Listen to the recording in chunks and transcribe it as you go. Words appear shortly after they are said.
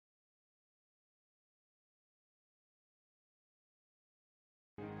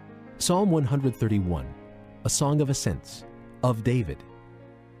Psalm 131, a song of ascents, of David.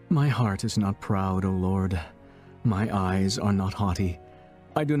 My heart is not proud, O Lord. My eyes are not haughty.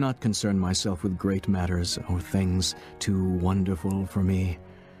 I do not concern myself with great matters or things too wonderful for me.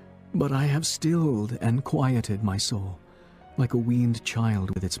 But I have stilled and quieted my soul, like a weaned child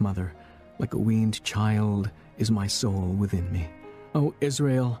with its mother. Like a weaned child is my soul within me. O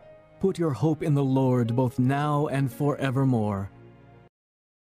Israel, put your hope in the Lord both now and forevermore.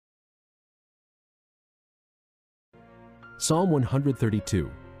 Psalm 132,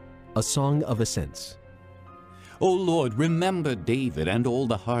 a song of ascents. O Lord, remember David and all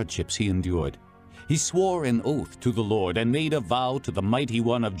the hardships he endured. He swore an oath to the Lord and made a vow to the Mighty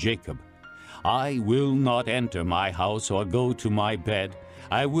One of Jacob. I will not enter my house or go to my bed.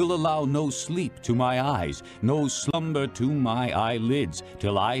 I will allow no sleep to my eyes, no slumber to my eyelids,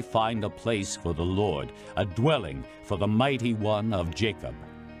 till I find a place for the Lord, a dwelling for the Mighty One of Jacob.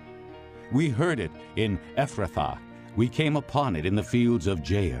 We heard it in Ephrathah. We came upon it in the fields of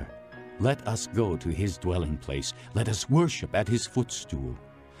Jair. Let us go to his dwelling place. Let us worship at his footstool.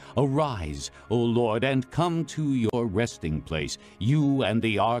 Arise, O Lord, and come to your resting place, you and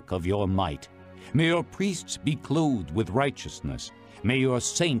the ark of your might. May your priests be clothed with righteousness. May your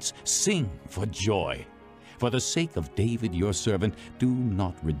saints sing for joy. For the sake of David your servant, do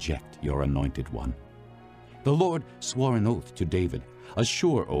not reject your anointed one. The Lord swore an oath to David, a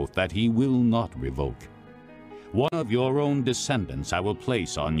sure oath that he will not revoke. One of your own descendants I will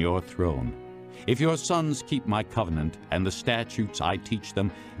place on your throne. If your sons keep my covenant and the statutes I teach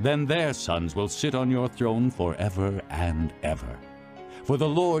them, then their sons will sit on your throne forever and ever. For the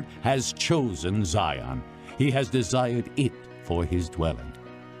Lord has chosen Zion. He has desired it for his dwelling.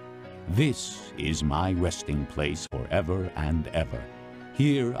 This is my resting place forever and ever.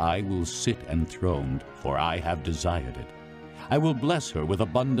 Here I will sit enthroned, for I have desired it. I will bless her with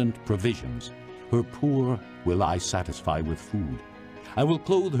abundant provisions. Her poor will I satisfy with food. I will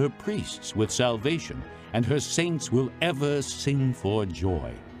clothe her priests with salvation, and her saints will ever sing for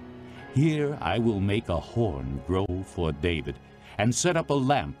joy. Here I will make a horn grow for David, and set up a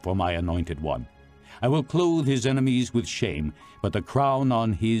lamp for my anointed one. I will clothe his enemies with shame, but the crown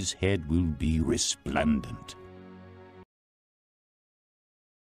on his head will be resplendent.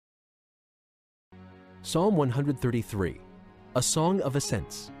 Psalm 133, a song of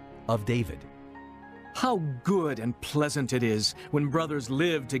ascents, of David. How good and pleasant it is when brothers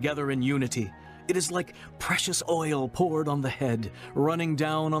live together in unity. It is like precious oil poured on the head, running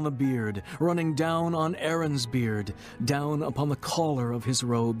down on the beard, running down on Aaron's beard, down upon the collar of his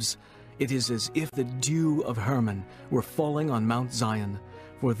robes. It is as if the dew of Hermon were falling on Mount Zion,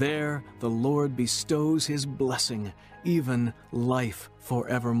 for there the Lord bestows his blessing, even life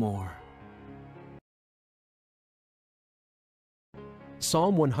forevermore.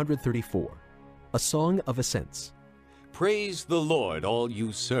 Psalm 134, a song of ascents. Praise the Lord, all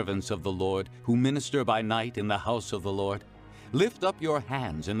you servants of the Lord, who minister by night in the house of the Lord. Lift up your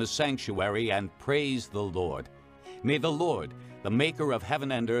hands in the sanctuary and praise the Lord. May the Lord, the maker of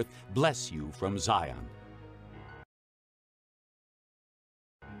heaven and earth, bless you from Zion.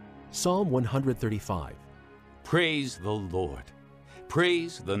 Psalm 135. Praise the Lord.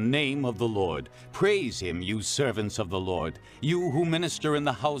 Praise the name of the Lord. Praise him, you servants of the Lord, you who minister in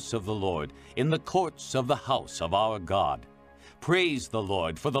the house of the Lord, in the courts of the house of our God. Praise the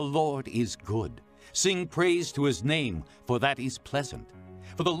Lord, for the Lord is good. Sing praise to his name, for that is pleasant.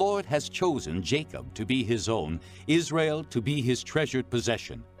 For the Lord has chosen Jacob to be his own, Israel to be his treasured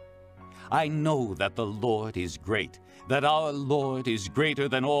possession. I know that the Lord is great, that our Lord is greater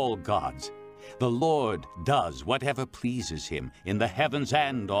than all gods. The Lord does whatever pleases him, in the heavens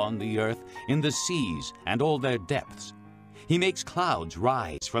and on the earth, in the seas and all their depths. He makes clouds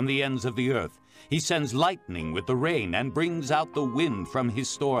rise from the ends of the earth. He sends lightning with the rain and brings out the wind from his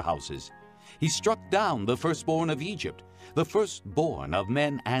storehouses. He struck down the firstborn of Egypt, the firstborn of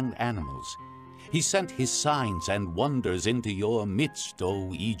men and animals. He sent his signs and wonders into your midst,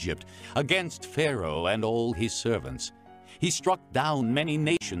 O Egypt, against Pharaoh and all his servants. He struck down many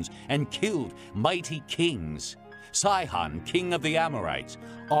nations and killed mighty kings. Sihon, king of the Amorites,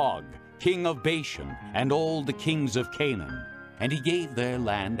 Og, king of Bashan, and all the kings of Canaan. And he gave their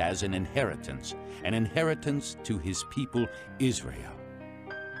land as an inheritance to his people Israel.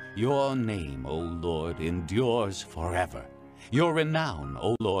 Your name, O Lord, endures forever. Your renown,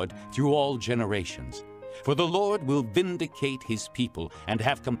 O Lord, through all generations. For the Lord will vindicate his people and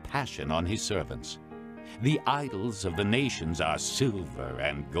have compassion on his servants. The idols of the nations are silver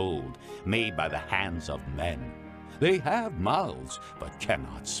and gold, made by the hands of men. They have mouths, but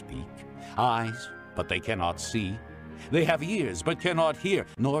cannot speak, eyes, but they cannot see, They have ears, but cannot hear,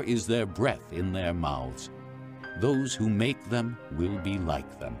 nor is there breath in their mouths. Those who make them will be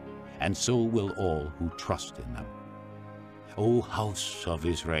like them, and so will all who trust in them. O house of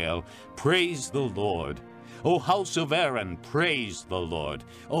Israel, praise the Lord. O house of Aaron, praise the Lord.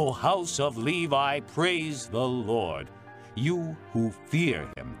 O house of Levi, praise the Lord. You who fear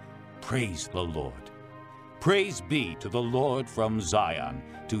him, praise the Lord. Praise be to the Lord from Zion,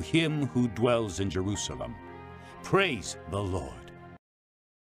 to him who dwells in Jerusalem. Praise the Lord.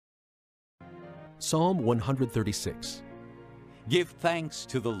 Psalm 136. Give thanks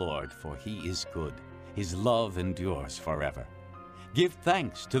to the Lord, for he is good. His love endures forever. Give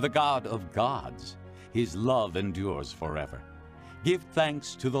thanks to the God of gods. His love endures forever. Give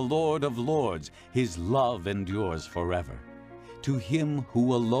thanks to the Lord of lords. His love endures forever. To him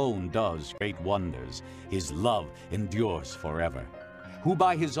who alone does great wonders, his love endures forever. Who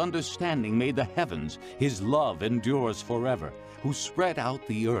by his understanding made the heavens, his love endures forever. Who spread out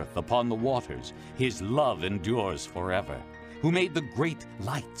the earth upon the waters, his love endures forever. Who made the great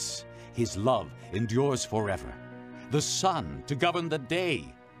lights, his love endures forever. The sun to govern the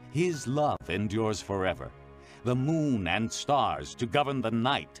day, his love endures forever. The moon and stars to govern the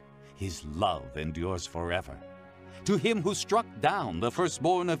night, his love endures forever. To him who struck down the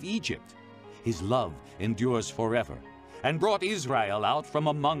firstborn of Egypt, his love endures forever, and brought Israel out from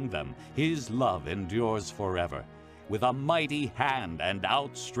among them, his love endures forever. With a mighty hand and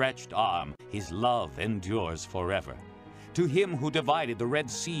outstretched arm, his love endures forever. To him who divided the Red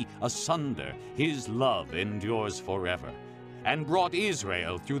Sea asunder, his love endures forever, and brought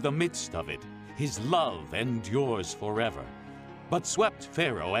Israel through the midst of it, his love endures forever. But swept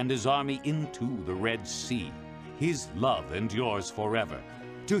Pharaoh and his army into the Red Sea, his love endures forever.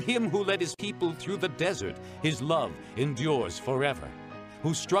 To him who led his people through the desert, his love endures forever.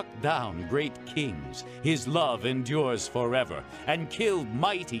 Who struck down great kings, his love endures forever, and killed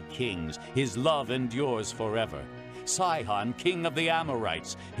mighty kings, his love endures forever. Sihon, king of the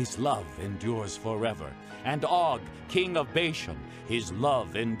Amorites, his love endures forever. And Og, king of Bashan, his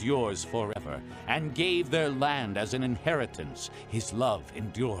love endures forever. And gave their land as an inheritance, his love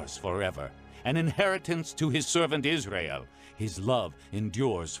endures forever. An inheritance to his servant Israel, his love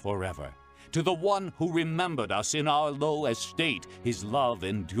endures forever. To the one who remembered us in our low estate, his love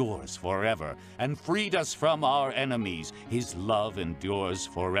endures forever, and freed us from our enemies, his love endures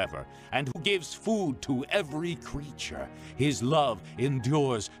forever. And who gives food to every creature, his love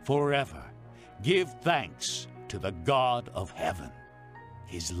endures forever. Give thanks to the God of heaven,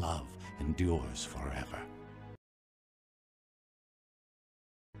 his love endures forever.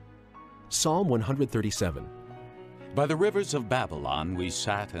 Psalm 137. By the rivers of Babylon we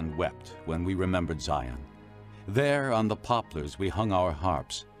sat and wept when we remembered Zion. There on the poplars we hung our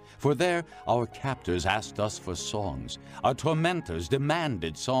harps, for there our captors asked us for songs. Our tormentors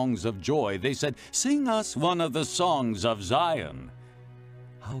demanded songs of joy. They said, "Sing us one of the songs of Zion."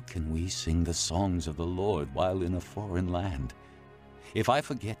 How can we sing the songs of the Lord while in a foreign land? If I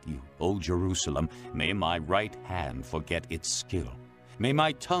forget you, O Jerusalem, may my right hand forget its skill. May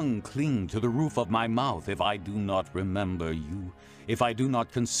my tongue cling to the roof of my mouth if I do not remember you, if I do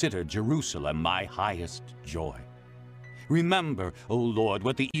not consider Jerusalem my highest joy. Remember, O Lord,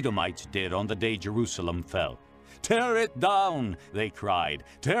 what the Edomites did on the day Jerusalem fell. "Tear it down," they cried,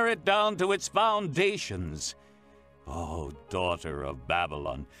 "tear it down to its foundations." O daughter of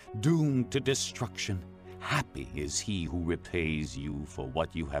Babylon, doomed to destruction, happy is he who repays you for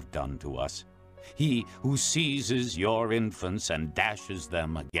what you have done to us. He who seizes your infants and dashes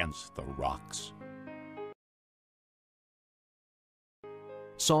them against the rocks.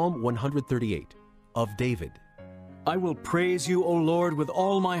 Psalm 138 of David. I will praise you, O Lord, with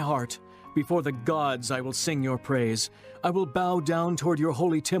all my heart. Before the gods I will sing your praise. I will bow down toward your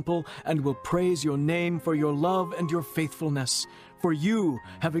holy temple and will praise your name for your love and your faithfulness. For you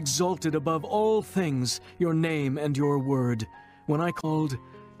have exalted above all things your name and your word. When I called,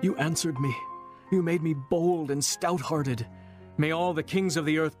 you answered me. You made me bold and stout-hearted. May all the kings of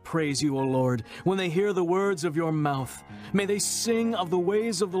the earth praise you, O Lord, when they hear the words of your mouth. May they sing of the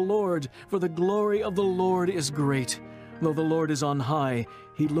ways of the Lord, for the glory of the Lord is great. Though the Lord is on high,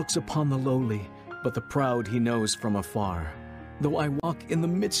 he looks upon the lowly, but the proud he knows from afar. Though I walk in the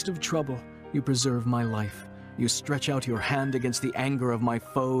midst of trouble, you preserve my life. You stretch out your hand against the anger of my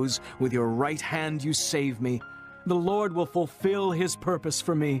foes. With your right hand you save me. The Lord will fulfill his purpose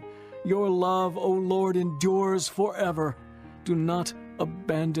for me. Your love, O Lord, endures forever. Do not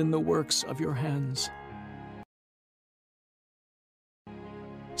abandon the works of your hands.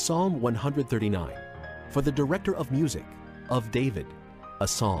 Psalm 139, for the director of music, of David, a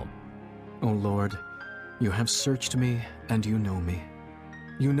psalm. O Lord, You have searched me, and you know me.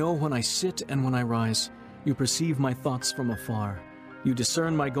 You know when I sit and when I rise. You perceive my thoughts from afar. You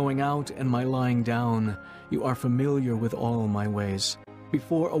discern my going out and my lying down. You are familiar with all my ways.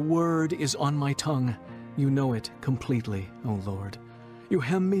 Before a word is on my tongue, you know it completely, O Lord. You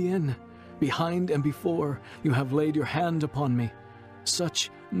hem me in. Behind and before, you have laid your hand upon me.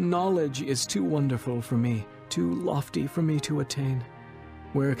 Such knowledge is too wonderful for me, too lofty for me to attain.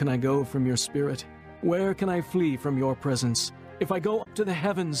 Where can I go from your spirit? Where can I flee from your presence? If I go up to the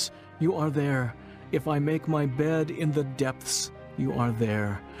heavens, you are there. If I make my bed in the depths, you are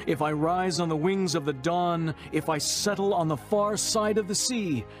there. If I rise on the wings of the dawn, if I settle on the far side of the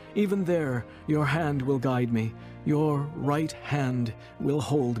sea, even there your hand will guide me. Your right hand will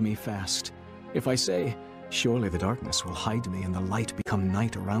hold me fast. If I say, surely the darkness will hide me and the light become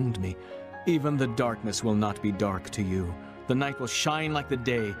night around me, even the darkness will not be dark to you. The night will shine like the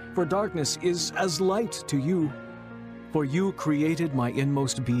day, for darkness is as light to you. For you created my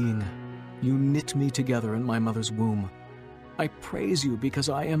inmost being. You knit me together in my mother's womb. I praise you because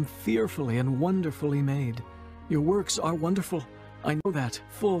I am fearfully and wonderfully made. Your works are wonderful. I know that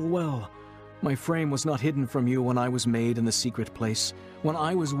full well. My frame was not hidden from you when I was made in the secret place. When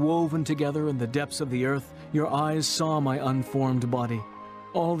I was woven together in the depths of the earth, your eyes saw my unformed body.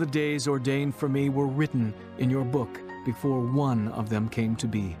 All the days ordained for me were written in your book before one of them came to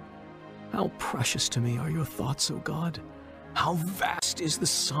be. How precious to me are your thoughts, O God! How vast is the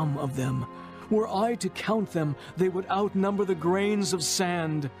sum of them! Were I to count them, they would outnumber the grains of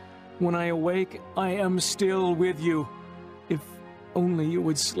sand. When I awake, I am still with you. If only you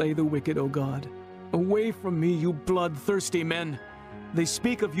would slay the wicked, O God. Away from me, you bloodthirsty men! They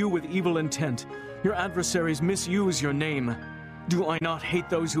speak of you with evil intent. Your adversaries misuse your name. Do I not hate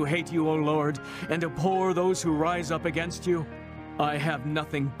those who hate you, O Lord, and abhor those who rise up against you? I have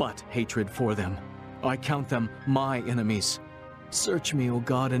nothing but hatred for them. I count them my enemies. Search me, O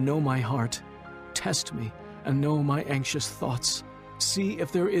God, and know my heart. Test me and know my anxious thoughts. See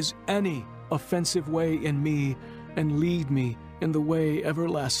if there is any offensive way in me, and lead me in the way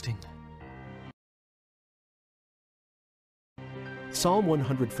everlasting. Psalm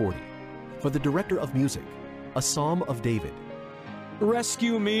 140. For the director of music, a psalm of David.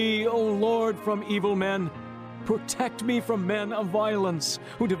 Rescue me, O Lord, from evil men. Protect me from men of violence,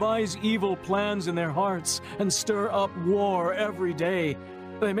 who devise evil plans in their hearts and stir up war every day.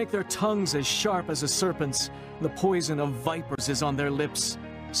 They make their tongues as sharp as a serpent's. The poison of vipers is on their lips.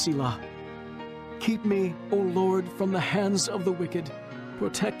 Selah. Keep me, O Lord, from the hands of the wicked.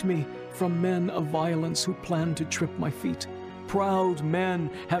 Protect me from men of violence who plan to trip my feet. Proud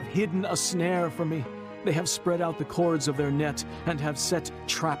men have hidden a snare for me. They have spread out the cords of their net and have set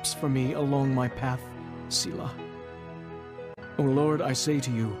traps for me along my path. Selah. O Lord, I say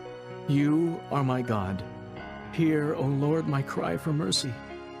to you, you are my God. Hear, O Lord, my cry for mercy.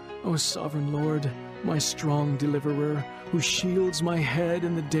 O sovereign Lord, my strong deliverer, who shields my head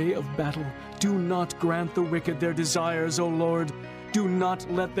in the day of battle, do not grant the wicked their desires, O Lord. Do not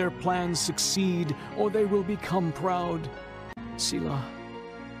let their plans succeed, or they will become proud. Selah.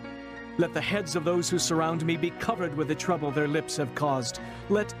 Let the heads of those who surround me be covered with the trouble their lips have caused.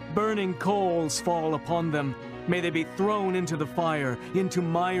 Let burning coals fall upon them. May they be thrown into the fire, into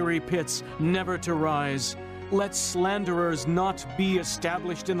miry pits, never to rise. Let slanderers not be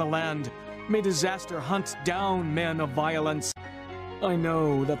established in the land. May disaster hunt down men of violence. I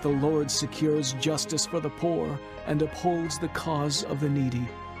know that the Lord secures justice for the poor and upholds the cause of the needy.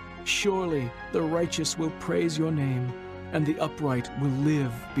 Surely the righteous will praise your name, and the upright will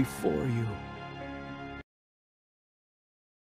live before you.